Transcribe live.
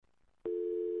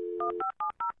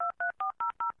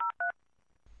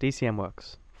DCM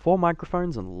works. 4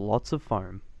 microphones and lots of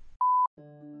foam.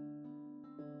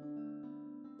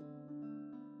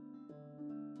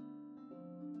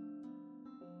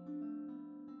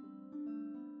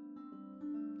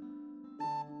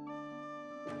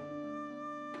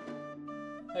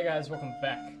 Hey guys, welcome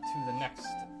back to the next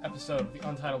episode of the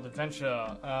Untitled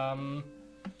Adventure.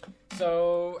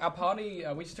 So our party,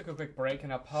 we just took a quick break,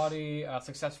 and our party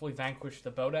successfully vanquished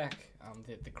the Bodak,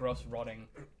 the gross rotting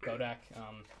Bodak,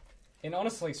 in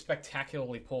honestly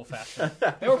spectacularly poor fashion.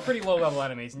 They were pretty low level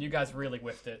enemies, and you guys really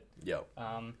whiffed it. Yo.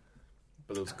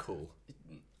 But it was cool.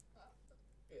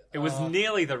 It was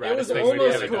nearly the It raddest was thing we've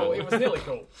almost ever cool. done. It was nearly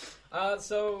cool.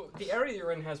 So the area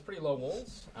you're in has pretty low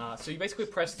walls. So you basically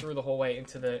press through the hallway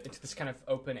into this kind of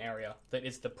open area that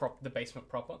is the basement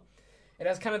proper. It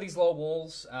has kind of these low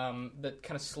walls that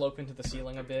kind of slope into the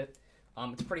ceiling a bit.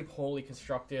 It's pretty poorly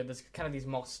constructed. There's kind of these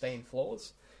moss-stained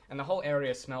floors, and the whole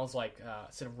area smells like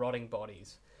sort of rotting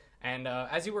bodies. And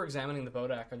as you were examining the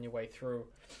Bodak on your way through,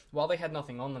 while they had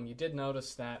nothing on them, you did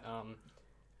notice that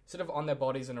sort of on their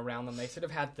bodies and around them, they sort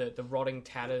of had the rotting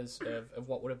tatters of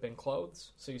what would have been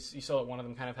clothes. So you saw that one of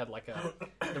them kind of had like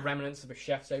the remnants of a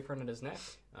chef's apron at his neck,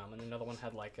 and another one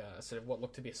had like a sort of what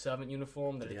looked to be a servant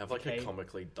uniform. That Did he had have like decayed. a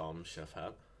comically dumb chef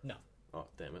hat? No. Oh,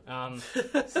 damn it.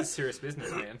 This is serious business,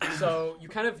 man. So you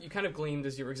kind of gleamed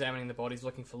as you were examining the bodies,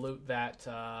 looking for loot, that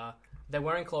they're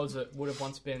wearing clothes that would have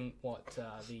once been what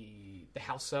the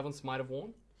house servants might have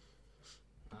worn.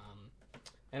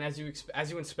 And as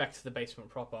you inspect the basement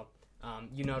proper,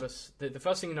 you notice the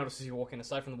first thing you notice as you walk in,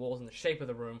 aside from the walls and the shape of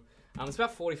the room, it's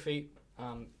about 40 feet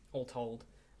all told,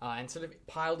 and sort of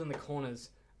piled in the corners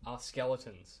are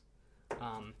skeletons.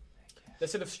 They're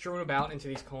sort of strewn about into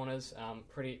these corners,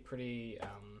 pretty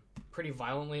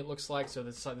violently. It looks like. So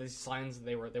there's these signs that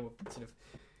they were sort of.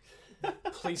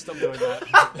 Please stop doing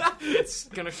that. It's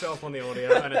going to show up on the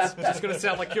audio, and it's just going to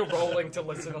sound like you're rolling to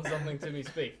listen or something to me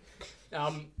speak.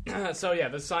 So yeah,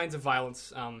 there's signs of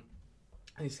violence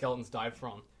these skeletons died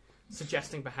from,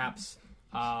 suggesting perhaps,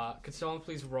 could someone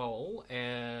please roll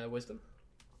wisdom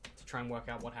to try and work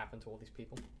out what happened to all these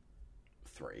people?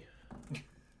 3.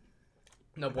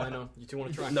 No bueno. You two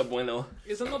want to try? No bueno.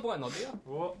 Is it no bueno, dear?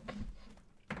 What?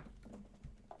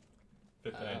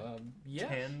 15. Yeah.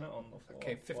 10 on the floor.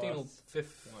 Okay, 15 will,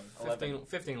 Plus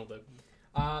 15 will do.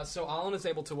 So Alan is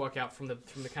able to work out from the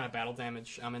kind of battle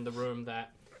damage in the room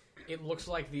that it looks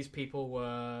like these people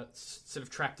were sort of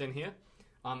trapped in here,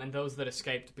 and those that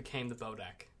escaped became the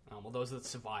Bodak, or those that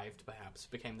survived perhaps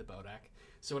became the Bodak.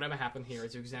 So whatever happened here,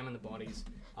 as you examine the bodies,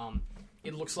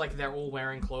 it looks like they're all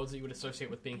wearing clothes that you would associate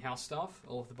with being house staff,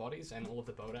 all of the bodies and all of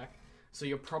the Bodak. So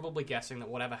you're probably guessing that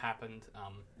whatever happened,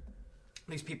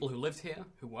 these people who lived here,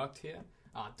 who worked here,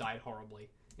 died horribly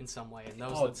in some way, and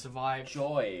those that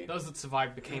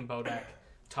survived became Bodak,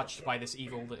 touched by this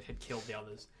evil that had killed the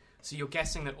others. So you're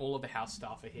guessing that all of the house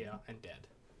staff are here and dead.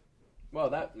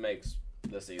 Well, that makes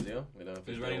this easier. We don't have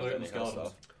to Is there any deal with loot in the house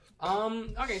skeletons?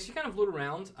 stuff. Okay, so you kind of loot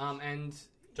around, and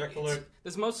Check the loot.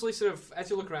 there's mostly sort of,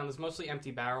 as you look around, there's mostly empty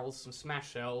barrels, some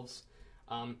smashed shelves.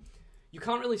 You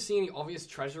can't really see any obvious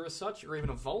treasure as such, or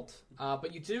even a vault,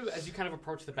 but you do, as you kind of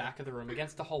approach the back of the room,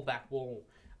 against the whole back wall,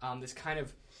 there's kind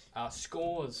of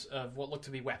scores of what look to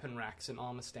be weapon racks and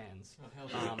armor stands,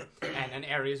 and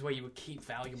areas where you would keep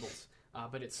valuables.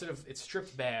 But it's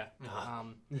stripped bare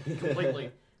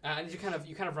completely. And you kind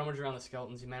of rummage around the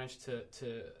skeletons. You manage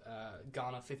to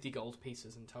garner 50 gold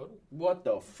pieces in total. What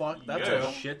the fuck? That's Yeah.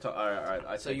 a shit. Alright,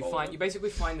 I So take you all of it. you basically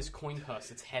find this coin purse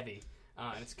that's heavy,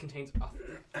 and it contains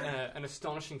an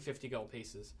astonishing 50 gold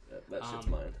pieces, That shit's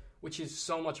mine. which is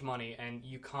so much money, and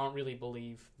you can't really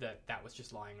believe that was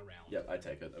just lying around. Yep, I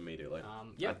take it immediately.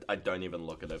 Yep. I don't even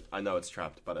look at it. I know it's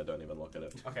trapped, but I don't even look at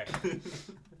it. Okay.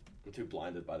 I'm too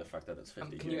blinded by the fact that it's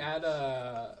 50. Can you add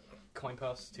a coin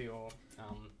purse to your?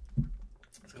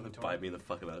 It's gonna bite me in the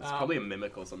fucking ass. It's probably a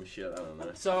mimic or some shit. I don't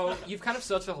know. So you've kind of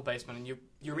searched the whole basement, and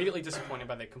you're immediately disappointed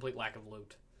by the complete lack of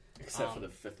loot. Except for the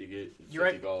 50 you're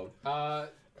right. gold.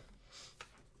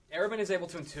 Erebin is able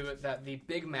to intuit that the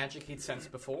big magic he'd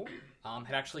sensed before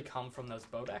had actually come from those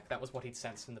Bodak. That was what he'd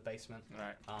sensed in the basement.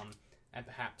 Right. And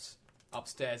perhaps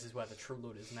upstairs is where the true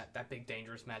loot is, and that big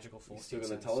dangerous magical You force. still he'd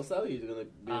gonna sensed. tell us that, or you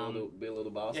gonna be a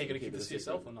little boss? Yeah, you gotta and keep it this to a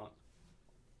yourself secret? or not?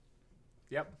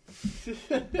 Yep.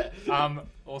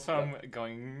 Also, I'm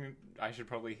going... I should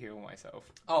probably heal myself.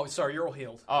 Oh, sorry, you're all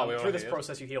healed. Oh, we're all through this healed?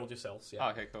 process, you healed yourselves. Yeah. Oh,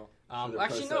 okay, cool. Through the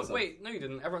Actually, no. process of- Wait, no, you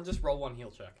didn't. Everyone, just roll one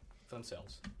heal check for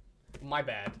themselves. My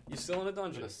bad. You're still in a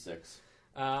dungeon. A 6.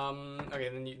 Okay,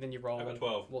 then you roll. I have a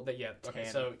 12. Well, yeah. Okay,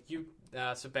 10. so you,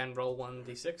 so Ben, roll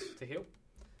 1d6 to heal.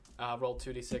 Roll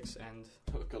 2d6 and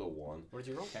I've got a 1. what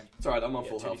did you roll? It's alright, I'm on Yeah,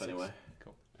 full health 2d6. anyway.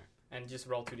 And just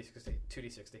roll 2d6 to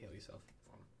heal yourself.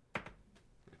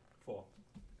 4.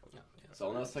 Yeah. So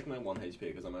I'll now take my 1 HP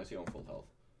because I'm actually on full health.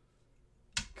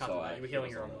 Can't So do I that. You're healing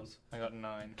heal your own someone wounds. I got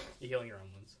 9. You're healing your own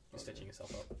wounds. You're stitching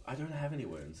yourself up. I don't have any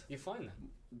wounds. You're fine then.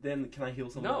 Then can I heal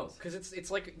someone No, else? because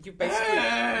it's like you basically you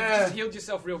just healed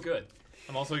yourself real good.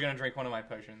 I'm also going to drink one of my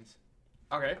potions.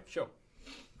 Okay, sure.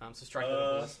 So strike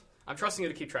the I'm trusting you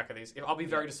to keep track of these. I'll be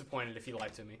very disappointed if you lie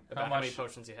to me about how many much?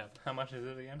 potions you have. How much is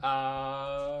it again?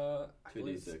 I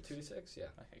believe 2d6. 2d6, yeah.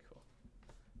 Okay, cool.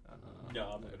 Yeah,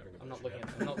 I'm not gonna bring the I'm not potion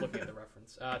looking. I'm not looking at the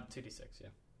reference. 2d6, yeah.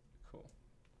 Cool.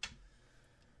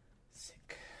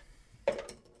 Sick.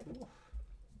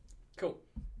 Cool.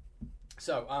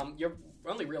 So, your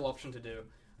only real option to do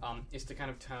is to kind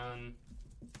of turn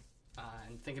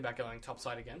and think about going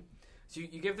topside again. So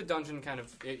you give the dungeon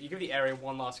you give the area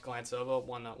one last glance over,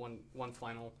 one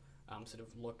final sort of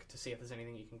look to see if there's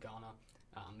anything you can garner.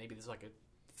 Maybe there's like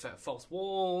a false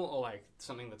wall or like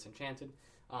something that's enchanted.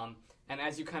 And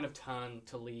as you kind of turn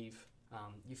to leave,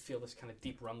 you feel this kind of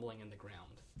deep rumbling in the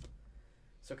ground.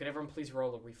 So could everyone please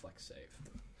roll a reflex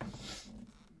save?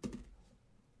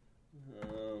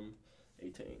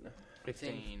 18.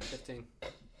 15.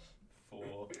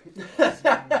 4.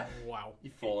 Wow. You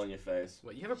fall on your face.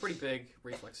 Well, you have a pretty big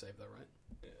reflex save though, right?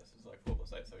 Yeah, this is like 4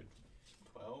 plus 8, so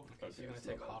 12. Okay, so you're going it's to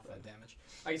take not half bad. that damage.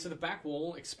 Okay, so the back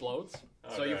wall explodes.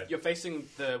 Oh, So God. you're facing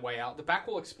the way out. The back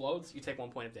wall explodes. You take 1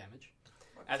 point of damage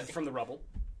as from the rubble.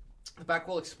 The back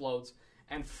wall explodes,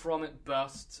 and from it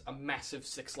bursts a massive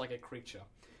 6-legged creature.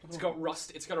 It's got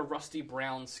a rusty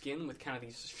brown skin with kind of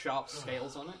these sharp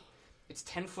scales on it. It's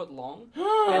 10 foot long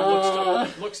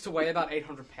and looks to weigh about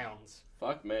 800 pounds.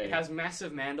 Fuck me. It has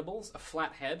massive mandibles, a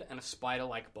flat head, and a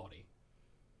spider-like body.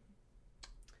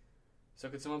 So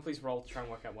could someone please roll to try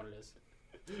and work out what it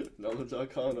is? Knowledge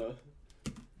Arcana.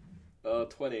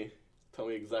 20. Tell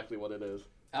me exactly what it is.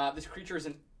 This creature is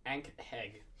an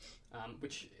Ankh-Heg,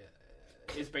 which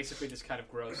is basically this kind of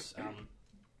gross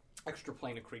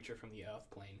extraplanar creature from the Earth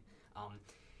plane.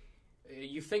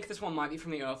 You think this one might be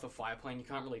from the Earth or Fire plane, you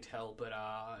can't really tell, but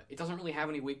it doesn't really have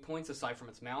any weak points aside from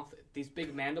its mouth. These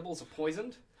big mandibles are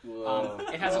poisoned. Whoa.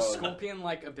 It has a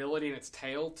scorpion-like ability in its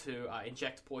tail to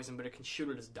inject poison, but it can shoot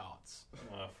it as darts.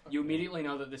 Oh, You immediately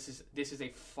know that this is a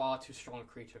far too strong a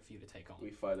creature for you to take on. We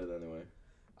fight it anyway.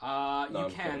 You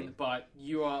I'm can, kidding. but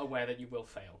you are aware that you will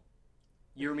fail.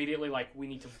 You're immediately like, we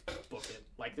need to book it.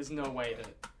 Like, there's no way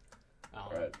that...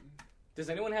 Right. Does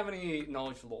anyone have any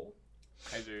knowledge lore?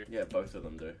 I do. Yeah, both of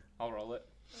them do. I'll roll it.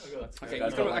 Okay, Guys, you've got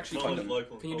to don't actually... fucking-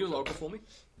 local. Can you do local for me?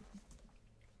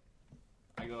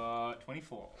 I got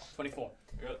 24. 24.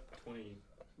 I got 20.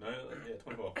 No, yeah,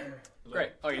 24. Great.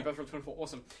 Oh, you both rolled 24.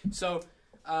 Awesome. So,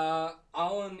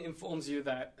 Alan informs you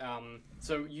that...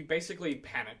 so you basically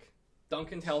panic.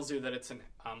 Duncan tells you that it's an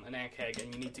Ankh-Heg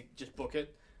and you need to just book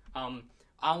it.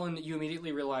 Alan, you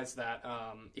immediately realize that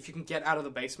if you can get out of the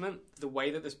basement, the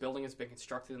way that this building has been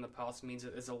constructed in the past means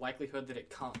that there's a likelihood that it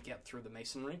can't get through the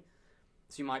masonry.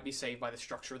 So you might be saved by the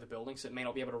structure of the building, so it may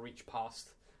not be able to reach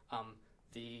past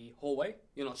the hallway.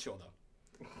 You're not sure,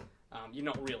 though. You're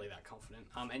not really that confident.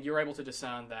 And you're able to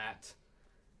discern that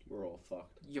We're all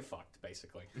fucked. you're fucked,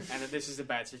 basically. And that this is a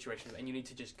bad situation, and you need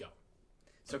to just go.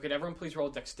 So could everyone please roll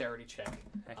a dexterity check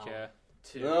Heck yeah.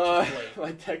 to flee?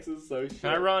 My text is so shit. Can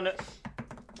I run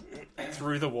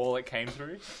through the wall it came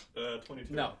through?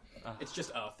 22. No, Ah. it's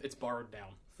just earth. It's borrowed down.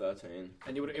 13.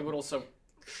 And it would also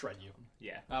shred you.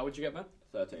 Yeah. What'd you get, man?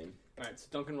 13. Alright, so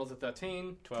Duncan rolls a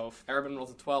 13, 12. Arabin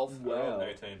rolls a 12. I rolled Wow. an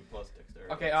 18 plus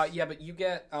dexterity. Okay, yeah, but you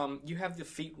get, you have the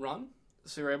feet run,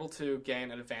 so you're able to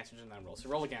gain an advantage in that roll. So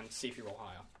roll again, see if you roll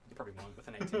higher. You probably won't with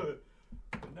an 18.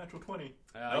 Natural 20. You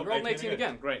Nope, rolled an 18 18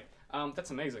 again. Great. That's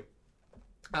amazing.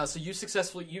 So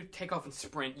you take off and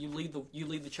sprint. You lead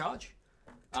the charge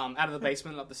out of the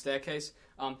basement up the staircase.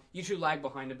 You two lag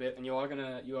behind a bit, and you are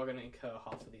gonna incur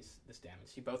half of this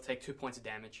damage. You both take 2 points of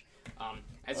damage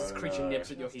as this Oh, creature no.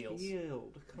 nips at your heels.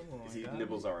 Healed. Come on. He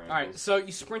nibbles our ankles. All right, so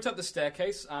you sprint up the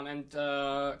staircase, and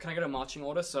can I get a marching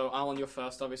order? So Alan, you're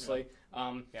first, obviously. Yeah,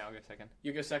 I'll go second.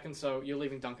 You go second, so you're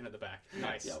leaving Duncan at the back.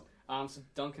 Nice. Yep. So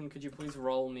Duncan, could you please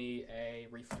roll me a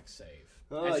reflex save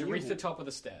Oh, as you you- reach the top of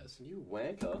the stairs? You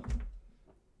wanker.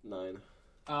 9.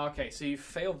 Okay, so you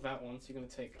failed that one, so you're going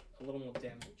to take a little more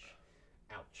damage.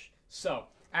 Ouch. So,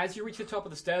 as you reach the top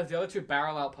of the stairs, the other two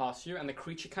barrel out past you, and the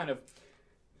creature kind of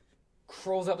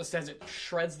crawls up the stairs. It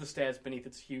shreds the stairs beneath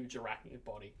its huge arachnid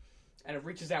body. And it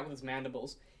reaches out with its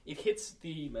mandibles. It hits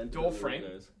the door frame.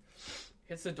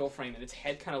 Hits the door frame, and its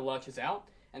head kind of lurches out,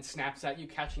 and snaps at you,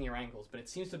 catching your ankles, but it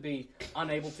seems to be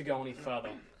unable to go any further.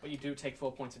 But you do take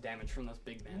 4 points of damage from those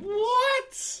big mandibles.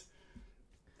 What?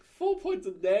 4 points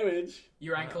of damage.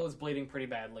 Your ankle is bleeding pretty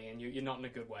badly, and you're not in a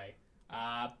good way.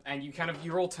 And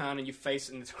you're all turned, and you face,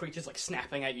 and this creature's like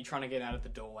snapping at you, trying to get out of the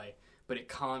doorway, but it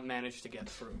can't manage to get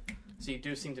through. So you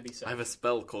do seem to be safe. I have a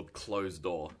spell called Close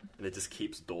Door, and it just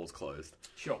keeps doors closed.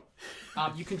 Sure.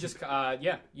 You can just,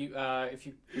 if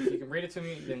you can read it to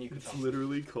me, then you can It's tell.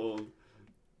 literally called...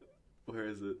 Where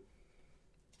is it?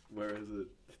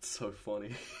 It's so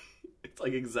funny. It's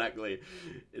like exactly...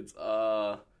 It's,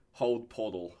 hold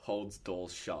portal, holds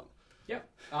doors shut. Yeah.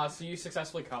 So you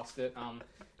successfully cast it.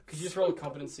 Could you just roll a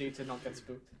competency to not get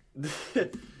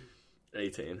spooked?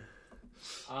 18.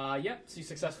 Yeah. So you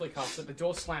successfully cast it. The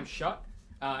door slams shut,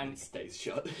 and Stays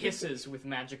shut. hisses with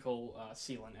magical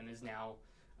sealant, and is now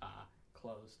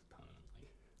closed permanently.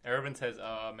 Erebin says,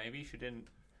 maybe she didn't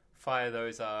fire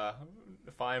those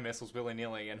fire missiles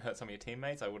willy-nilly and hurt some of your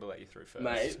teammates. I would have let you through first.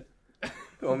 Mate,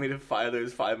 you want me to fire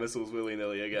those fire missiles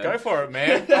willy-nilly again? Go for it,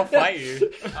 man. I'll fight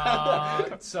you.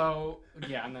 So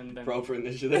yeah, and then Roll for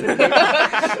initiative.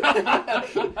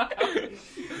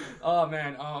 oh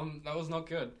man, that was not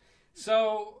good.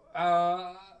 So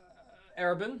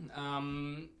Erebin,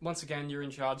 once again you're in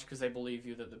charge because they believe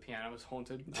you that the piano is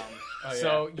haunted.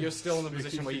 So you're still in the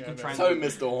position where you can try and So,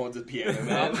 Mr. Haunted Piano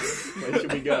Man, where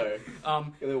should we go?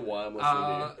 Why I'm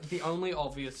listening to the only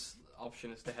obvious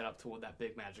option is to head up toward that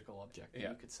big magical object that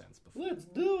you could sense before. Let's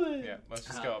do it. Yeah, let's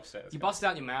just go upstairs. You bust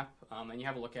out your map, and you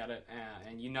have a look at it,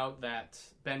 and you note that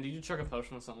Ben, did you chuck a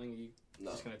potion or something? You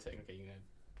No. just gonna take? Okay,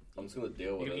 I'm just gonna deal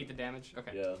you're with gonna it. eat the damage.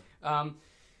 Okay.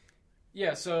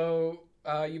 Yeah. So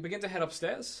you begin to head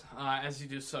upstairs. As you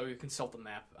do so, you consult the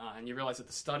map, and you realize that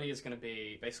the study is going to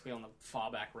be basically on the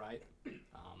far back right,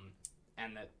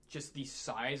 and that just the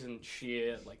size and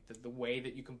sheer, like the way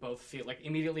that you can both feel, like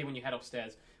immediately when you head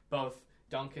upstairs, both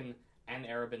Duncan and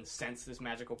Erebin sense this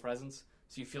magical presence,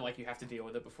 so you feel like you have to deal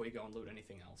with it before you go and loot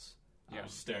anything else. I'm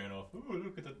staring off. Ooh,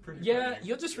 look at that pretty. Yeah, painting.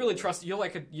 you're just really trust. You're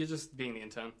like you're just being the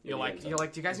intern. You're like, do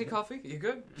you guys need coffee? You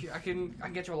good? I can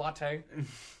get you a latte.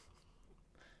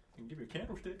 I can give you a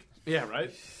candlestick. Yeah,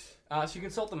 right. So you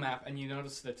consult the map, and you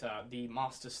notice that the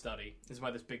master's study is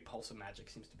where this big pulse of magic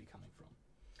seems to be coming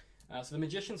from. So the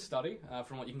magician's study,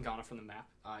 from what you can garner from the map,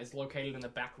 is located in the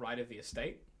back right of the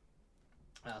estate.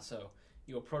 So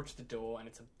you approach the door, and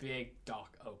it's a big,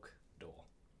 dark oak door.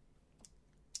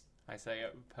 I say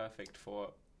perfect for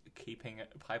keeping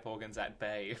pipe organs at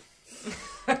bay.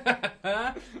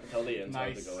 I tell the intern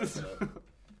Nice. to go open it.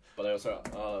 But I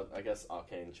also, I guess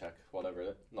arcane check, whatever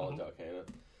it. Knowledge arcane it.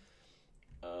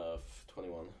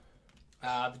 21.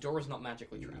 The door is not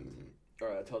magically trapped.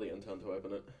 Alright, I tell the intern to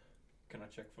open it. Can I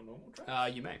check for normal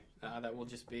traps? You may. That will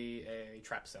just be a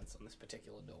trap sense on this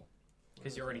particular door.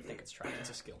 Because you already think it's trapped. It's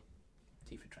a skill.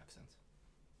 T for trap sense.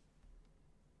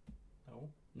 No.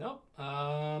 Nope.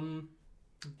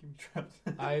 Give me traps.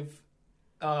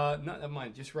 No, never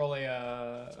mind. Just roll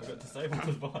a. I've got disabled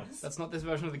device. That's not this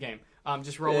version of the game.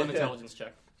 Just roll an intelligence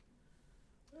check.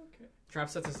 Okay. Trap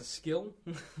sets is a skill.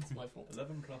 It's my fault.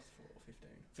 11 plus 4, 15.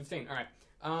 15. All right.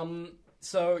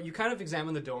 So you kind of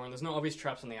examine the door, and there's no obvious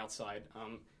traps on the outside.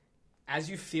 As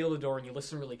you feel the door and you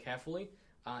listen really carefully,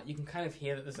 you can kind of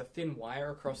hear that there's a thin wire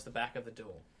across the back of the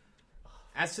door.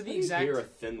 As to the How do exact, you hear a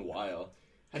thin wire?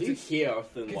 How do you hear a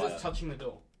thin because wire? it's touching the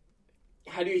door.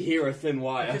 How do you hear a thin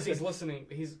wire? Because he's listening.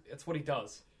 It's what he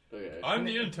does. Okay. I'm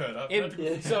the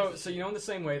intern. So you know, in the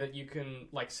same way that you can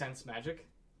like sense magic,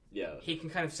 Yeah. he can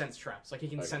kind of sense traps. Like he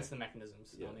can Okay. sense the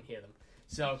mechanisms Yeah. and hear them.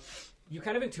 So you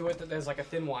kind of intuit that there's like a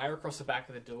thin wire across the back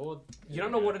of the door. You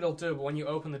don't know what it'll do, but when you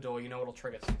open the door, you know it'll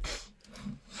trigger something.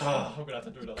 Oh, I'm gonna have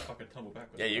to do another fucking tumble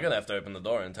backwards. Yeah, you're gonna have to open the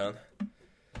door, intern.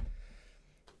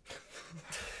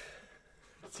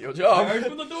 It's your I job.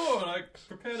 open the door and I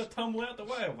prepare to tumble out the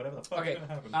way or whatever the fuck Okay, is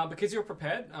gonna happen. because you're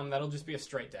prepared, that'll just be a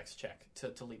straight dex check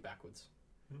to leap backwards.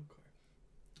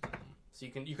 Okay. So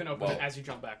you can open it as you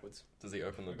jump backwards. Does he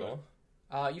open the Okay.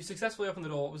 door? You successfully opened the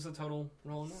door. What was the total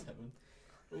roll on that? 7.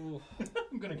 Ooh.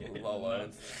 I'm gonna get hit. Low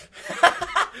in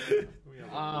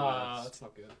That's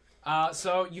not good.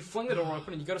 So you fling the door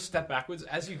open and you go to step backwards.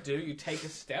 As you do, you take a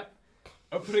step,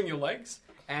 opening your legs,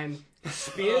 and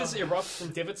spears erupt from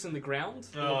divots in the ground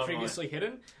that were Oh, previously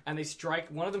hidden, and they strike.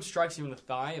 One of them strikes you in the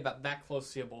thigh, about that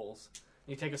close to your balls.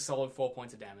 You take a solid 4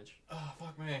 points of damage. Oh,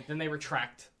 fuck me. Then they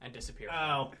retract and disappear.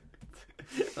 Ow.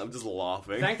 I'm just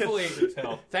laughing. Thankfully,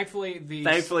 Hell.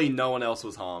 Thankfully, no one else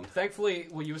was harmed. Thankfully,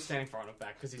 well, you were standing far enough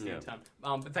back because he's the Yeah. intern.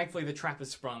 But thankfully, the trap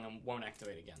is sprung and won't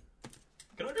activate again.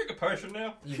 Can I drink a potion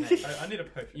now? You may. I need a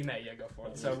potion. You may, yeah, go for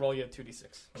it. So roll your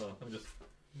 2d6. Hold on, let me just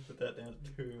put that down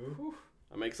to 2.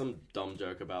 I make some dumb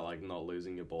joke about like not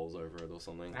losing your balls over it or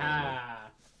something.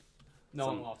 No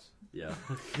Some- one laughs. Yeah.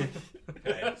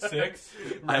 Okay, 6.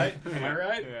 I, Am I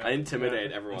right? Yeah. I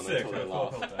intimidate everyone 6. until they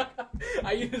laugh.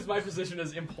 I use my position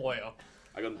as employer.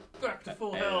 I got Back to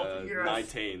full health. Yes.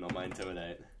 19 on my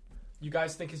intimidate. You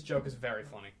guys think his joke is very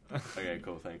funny. Okay,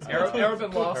 cool, thanks.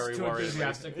 Arabin laughs Very too worriedly.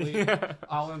 enthusiastically.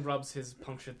 Arlen rubs his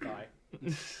punctured thigh.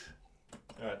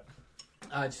 Alright.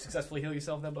 Did you successfully heal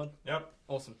yourself there, bud? Yep.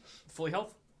 Awesome. Fully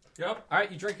health? Yep.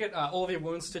 Alright, you drink it, all of your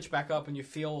wounds stitch back up, and you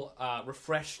feel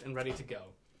refreshed and ready to go.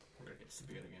 We're gonna get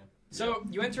severe again. So,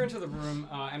 you enter into the room,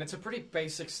 and it's a pretty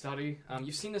basic study.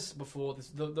 You've seen this before.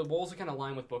 The walls are kind of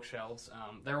lined with bookshelves.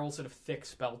 They're all sort of thick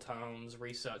spell tomes,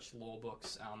 research, lore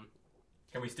books.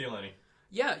 Can we steal any?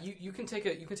 Yeah, you can take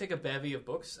a bevy of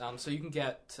books. So you can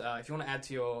get, if you want to add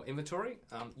to your inventory,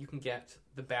 you can get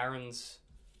the Baron's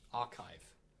Archive,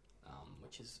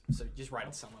 which is, so just write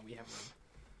it somewhere we have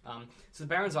room. So the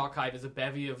Baron's Archive is a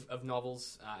bevy of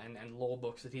novels and lore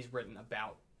books that he's written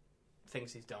about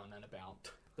things he's done and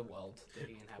about the world that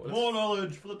he inhabits. More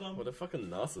knowledge for the dumb. What a fucking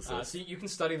narcissist. So you can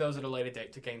study those at a later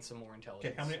date to gain some more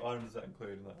intelligence. Okay, how many items does that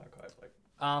include in that archive?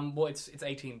 Like, Well, it's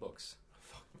 18 books.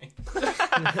 fuck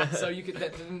me. So you could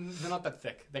they're not that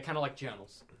thick. They're kind of like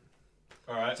journals.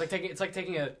 Alright. It's like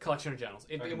taking a collection of journals.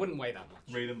 It Okay. wouldn't weigh that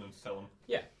much. Read them and sell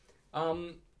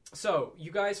them. So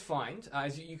you guys find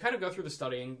as you kind of go through the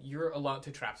study, and you're alert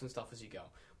to traps and stuff as you go.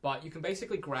 But you can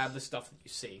basically grab the stuff that you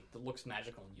see that looks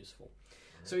magical and useful.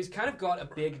 So he's kind of got a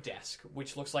big desk,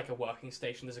 which looks like a working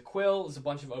station. There's a quill, there's a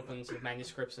bunch of open sort of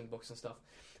manuscripts and books and stuff.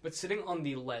 But sitting on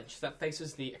the ledge that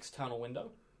faces the external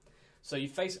window. So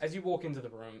as you walk into the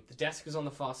room, the desk is on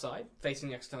the far side, facing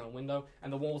the external window,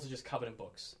 and the walls are just covered in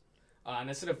books. And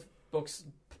there's sort of books,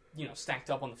 stacked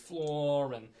up on the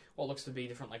floor, and what looks to be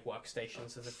different like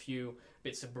workstations. There's a few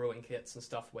bits of brewing kits and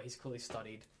stuff where he's clearly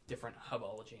studied different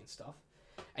herbology and stuff.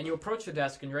 And you approach the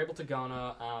desk, and you're able to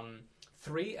garner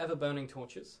 3 ever-burning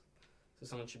torches. So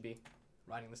someone should be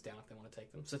writing this down if they want to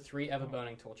take them. So 3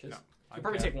 ever-burning torches. No, You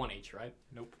probably take 1 each, right?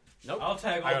 Nope. Nope. I'll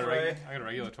tag I all got, 3. I got a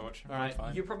regular torch. All right,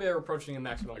 Fine. you probably are approaching a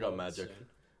maximum. I got load magic.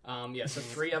 Soon. So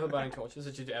 3 ever-burning torches,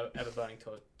 which you do ever-burning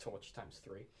torch times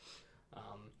 3.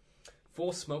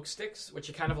 4 smoke sticks, which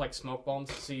are kind of like smoke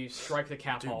bombs. So you strike the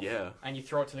cap Dude, off, and and you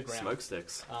throw it to the ground. Smoke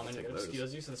sticks. And Take it those.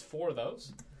 obscures you. So there's 4 of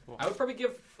those. Cool. I would probably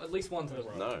give at least 1 to the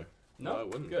room. No. No, I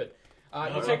wouldn't. Good. No,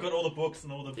 You I've take got all the books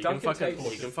and all the... You Duncan can fucking,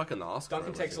 takes- you can fucking ask.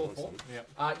 Duncan for it takes if all you 4. want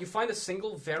Yep. You find a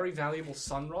single very valuable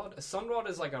sunrod. A sunrod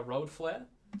is like a road flare,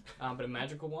 but a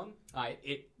magical one.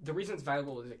 The reason it's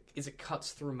valuable is it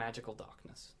cuts through magical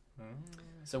darkness.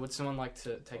 So would someone like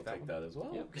to take I'll that take one? that as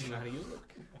well. Yeah, because you know how to use it.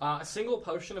 A single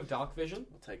potion of dark vision.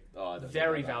 I'll take. Oh, I don't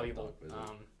Very know about valuable.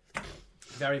 dark vision.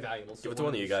 Very valuable. So Give it to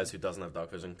one of you guys who doesn't have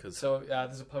dark vision, because So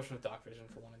there's a potion of dark vision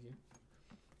for one of you.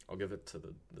 I'll give it to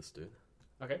this dude.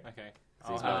 Okay. Okay.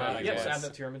 So he's I'll not have gonna Yeah, get so it. add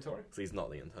that to your inventory. Because he's not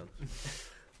the intern.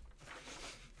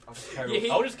 I'll just carry, Yeah, he-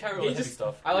 I'll just carry all he the heavy just-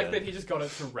 stuff. I like Yeah. that he just got it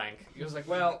through rank. He was like,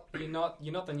 well, you're not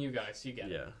the new guys, you get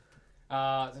it. Yeah.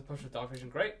 There's a potion of dark vision,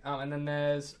 great. And then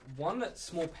there's one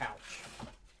small pouch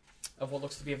of what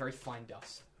looks to be a very fine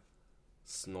dust.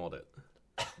 Snort it.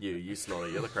 You snort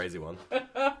it. You're the crazy one.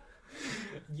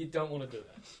 You don't want to do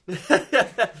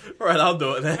that. Right, I'll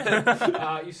do it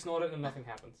then. You snort it and nothing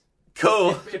happens.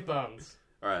 Cool. It burns.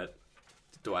 Alright.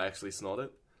 Do I actually snort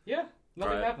it? Yeah,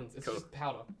 nothing Right, happens. It's cool. just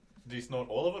powder. Do you snort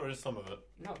all of it or just some of it?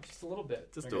 No, just a little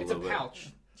bit. Just Okay. do a It's a little bit. pouch.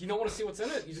 Do you not want to see what's in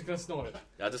it? You're just going to snort it.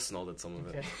 I just snorted some of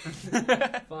it.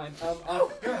 Okay. Fine.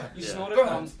 You Yeah. snort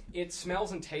it. It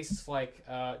smells and tastes like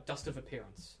dust of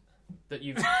appearance. That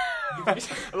you've I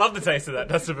love the taste of that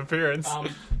dust of appearance.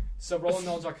 so roll a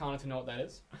knowledge arcana to know what that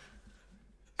is.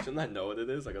 Shouldn't I know what it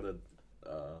is? I got a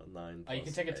 9. You can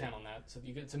plus take a 8. 10 on that. So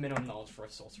it's a minimum knowledge for a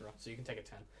sorcerer. So you can take a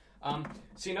 10.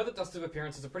 So you know that dust of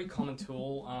appearance is a pretty common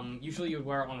tool. Usually you would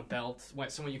wear it on a belt,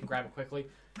 somewhere you can grab it quickly.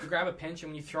 You grab a pinch,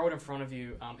 and when you throw it in front of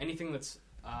you, anything that's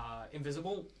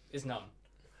invisible is none.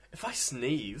 If I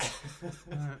sneeze,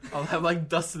 I'll have like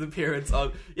dust of appearance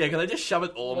on. Yeah, can I just shove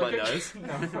it all in my Like a- nose?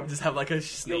 No. Just have like a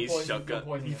sneeze You'll shotgun.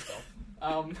 poison yourself.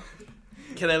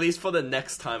 Can I at least for the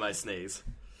next time I sneeze,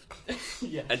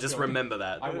 Yeah, and just sure. remember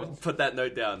that. I will. Put that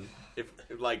note down.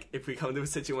 If we come to a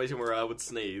situation where I would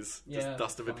sneeze, Yeah, just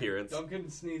dust of fine. appearance. Duncan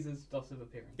sneezes dust of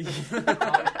appearance.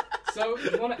 So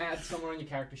you want to add somewhere on your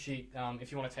character sheet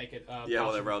if you want to take it. Yeah, pouch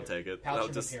whatever. of I'll take it. And Pouch I'll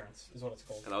of just appearance is what it's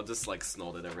called. and I'll just like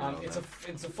snort it every now and It's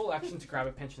then. a full action to grab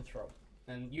a pinch and throw,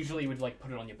 and usually you would like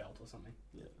put it on your belt or something.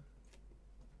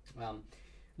 Yeah.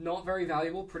 Not very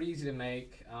valuable, pretty easy to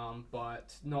make,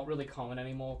 but not really common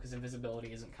anymore because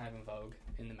invisibility isn't kind of in vogue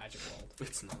in the magic world.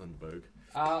 It's not in vogue.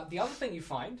 The other thing you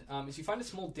find is you find a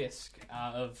small disc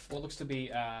of what looks to be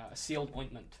a sealed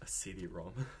ointment. A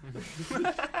CD-ROM.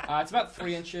 It's about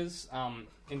 3 inches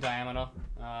in diameter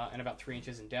and about 3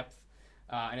 inches in depth,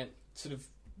 and it sort of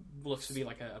looks to be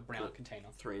like a brown container.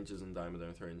 3 inches in diameter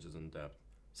and 3 inches in depth.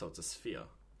 So it's a sphere.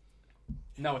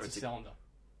 No, it's a cylinder.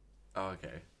 Oh,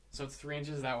 okay. So it's 3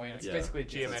 inches that way, and it's Yeah. basically a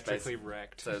Geometrically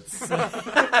wrecked. So it's,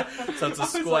 so it's a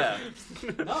square.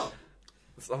 No.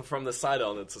 So from the side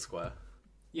on, it's a square.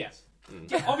 Yes.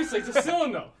 Mm. Yeah, obviously it's a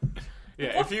cylinder.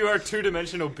 Yeah, if you were a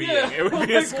 2-dimensional being, Yeah. it would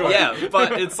be a square. Yeah,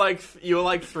 but it's like you were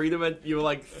like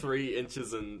 3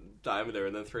 inches in diameter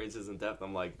and then 3 inches in depth.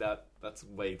 I'm like that's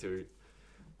way too.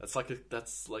 That's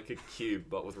like a cube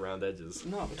but with round edges.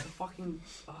 No, it's a fucking.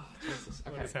 Oh, Jesus.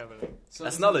 What Okay. is happening? So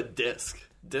That's this not a disc.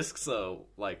 Discs are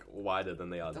like wider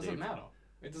than they are It doesn't deep. matter.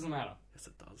 It doesn't matter. Yes,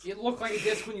 it does. It looked like a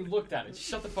disc when you looked at it.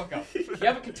 Shut the fuck up. You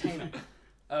have a container.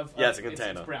 Yeah, it's a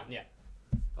container. It's brown. Yeah.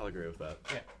 I'll agree with that.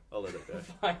 Yeah. I'll let it go.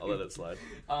 Fine. I'll let it slide.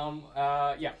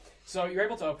 Yeah. So you're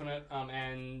able to open it,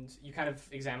 and you kind of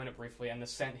examine it briefly, and the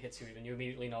scent hits you, and you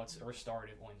immediately know it's a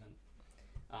restorative ointment.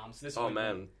 So this Oh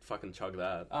ointment, man, fucking chug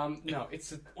that. no,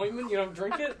 it's an ointment. You don't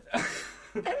drink it.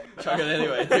 Chug it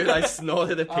anyway, dude. I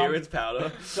snorted appearance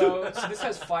powder. So this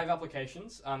has 5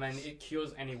 applications, and it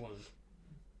cures any wound.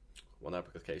 One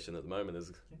application at the moment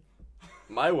is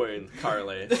my wound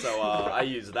currently, so I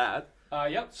use that.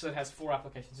 Yep. So it has 4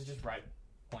 applications. It's just bright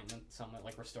ointment, somewhat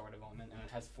like restorative ointment, and it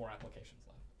has 4 applications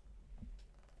left.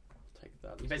 Take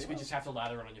that. You as basically well. just have to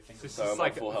lather it on your fingers. So It's am I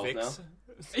like full health Vicks.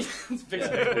 It's Vicks Yeah,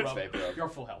 Vapor Vicks Rub. Vapor Rub. You're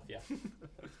full health, yeah.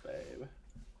 Babe.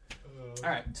 All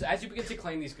right. So as you begin to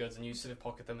claim these goods and you sort of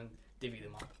pocket them and divvy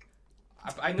them up,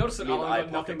 I noticed that You mean Alan I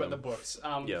got nothing pocket but the them? books.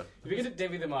 Yeah. You begin to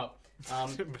divvy them up.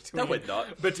 No, we're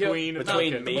not. Between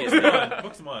Between me Books and are mine.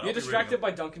 Books are mine. I'll You're be distracted reading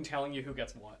by Duncan telling you who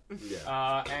gets what.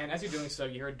 Yeah. And as you're doing so,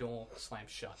 you hear a door slam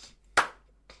shut.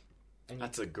 And you,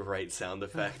 That's a great sound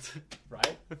effect.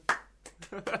 right?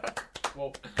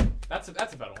 Well, that's a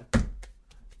better one.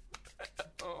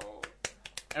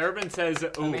 Erebin says,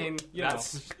 "Ooh, I mean, you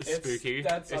that's know, spooky,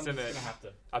 That's I'm isn't just it? gonna have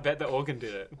to. I bet the organ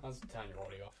did it." I was turning your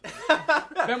audio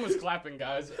off. Ben was clapping,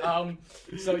 guys.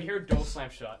 So you hear a door slam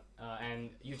shut, and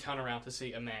you turn around to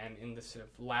see a man in this sort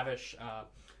of lavish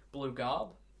blue garb.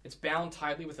 It's bound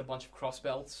tightly with a bunch of cross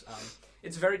belts.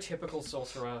 It's a very typical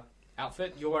sorcerer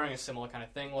outfit. You're wearing a similar kind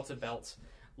of thing. Lots of belts,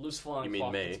 loose flowing You mean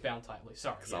cloth. me? It's bound tightly.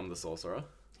 Sorry. Because Yeah. I'm the sorcerer.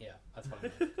 Yeah, that's what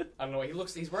I mean. I don't know.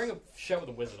 He's wearing a shirt with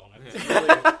a wizard on it. It's really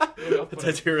off-putting.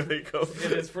 That's really cool.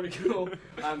 It is pretty cool.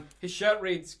 His shirt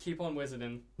reads "Keep on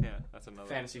Wizarding." Yeah, that's another.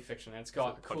 Fantasy fiction, and it's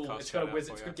got It's a cool. podcast It's got a shout-out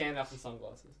wizard. for It's you. got Gandalf and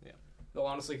sunglasses. Yeah. Though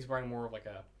honestly, he's wearing more of like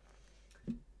a.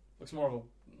 Looks more of a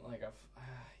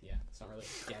yeah. It's not really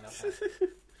Gandalf. Hat.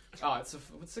 Oh, it's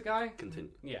what's the guy? Continue.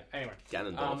 Yeah. Anyway.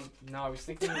 Ganondorf. No, I was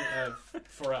thinking of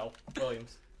Pharrell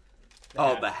Williams.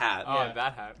 The hat. Oh, Yeah.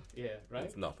 that hat. Yeah. Right.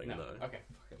 It's nothing, No. though. Okay.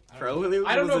 Fuck it. Pharrell Williams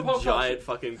I don't know was pop a giant culture.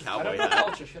 fucking I cowboy don't know hat.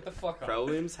 culture. Shut the fuck up. Pharrell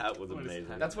Williams' hat was What is amazing.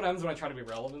 that? That's what happens when I try to be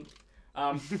relevant.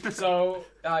 So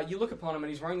you look upon him, and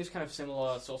he's wearing this kind of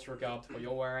similar sorcerer garb to what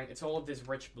you're wearing. It's all of this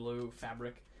rich blue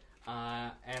fabric,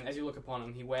 and as you look upon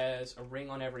him, he wears a ring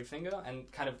on every finger and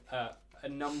kind of a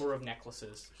number of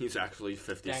necklaces He's actually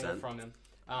 50 dangle Cent. from him.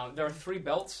 There are 3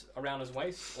 belts around his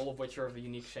waist, all of which are of a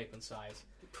unique shape and size.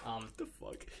 What the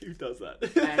fuck? Who does that?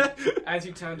 And as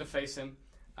you turn to face him,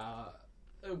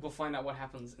 we'll find out what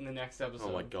happens in the next episode.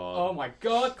 Oh my god. Oh my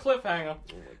god, cliffhanger. Oh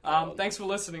my god. Thanks for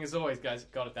listening, as always, guys.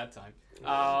 Got it that time.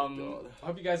 Oh my god. I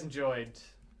hope you guys enjoyed.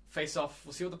 Face Off.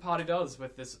 We'll see what the party does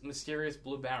with this mysterious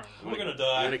Blue Baron. We're gonna I'm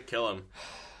die. gonna kill him.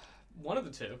 One of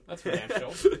the two. That's for damn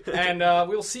sure. And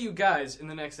we'll see you guys in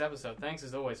the next episode. Thanks,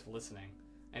 as always, for listening.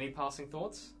 Any passing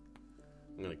thoughts?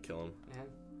 I'm gonna kill him. Yeah.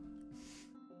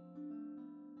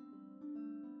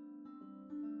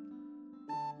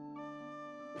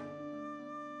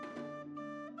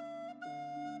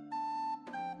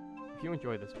 If you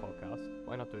enjoy this podcast,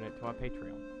 why not donate to our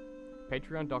Patreon?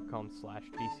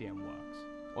 Patreon.com/DCMworks.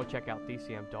 Or check out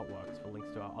DCM.works for links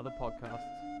to our other podcasts,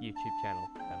 YouTube channel,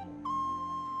 and more.